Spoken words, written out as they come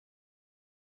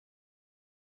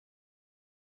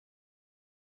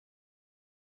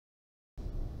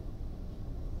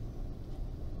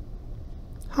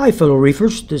Hi fellow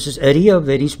reefers, this is Eddie of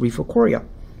Eddie's Reef Aquaria.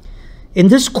 In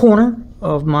this corner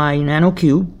of my nano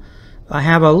cube, I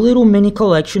have a little mini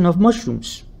collection of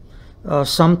mushrooms,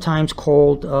 sometimes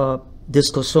called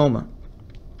Discosoma.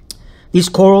 These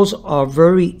corals are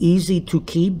very easy to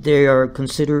keep. They are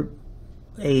considered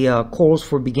corals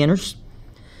for beginners.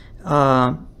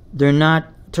 They're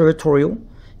not territorial.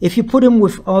 If you put them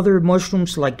with other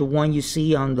mushrooms like the one you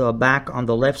see on the back on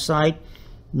the left side,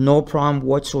 no problem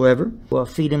whatsoever. We'll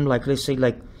feed them, like, let's say,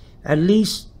 like at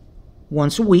least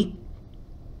once a week.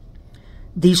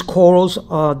 These corals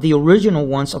are the original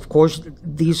ones. Of course,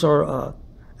 these are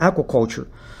aquaculture,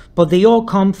 but they all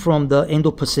come from the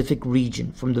Indo-Pacific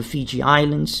region, from the Fiji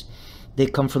Islands. They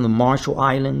come from the Marshall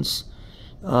Islands,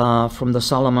 from the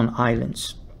Solomon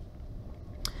Islands.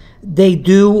 They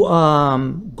do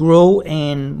grow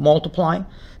and multiply.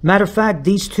 Matter of fact,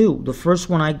 these two, the first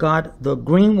one I got, the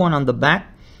green one on the back,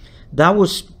 that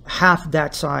was half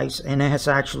that size, and it has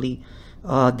actually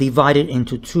divided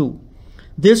into two.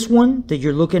 This one that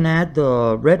you're looking at,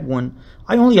 the red one,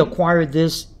 I only acquired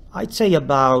this, I'd say,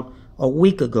 about a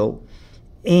week ago,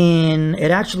 and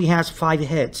it actually has 5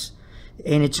 heads,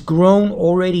 and it's grown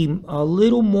already a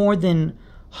little more than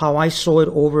how I saw it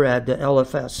over at the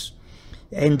LFS.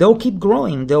 And they'll keep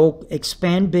growing. They'll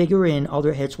expand bigger and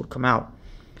other heads would come out.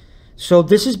 So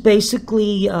this is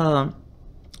basically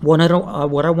what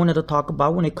I wanted to talk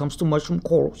about when it comes to mushroom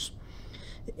corals.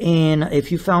 And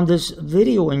if you found this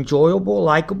video enjoyable,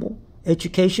 likable,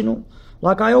 educational,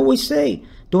 like I always say,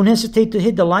 don't hesitate to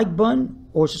hit the like button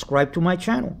or subscribe to my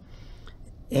channel.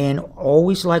 And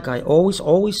always, like I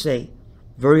always say,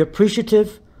 very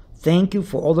appreciative. Thank you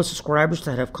for all the subscribers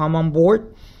that have come on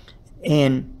board.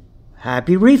 And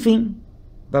happy reefing.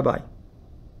 Bye-bye.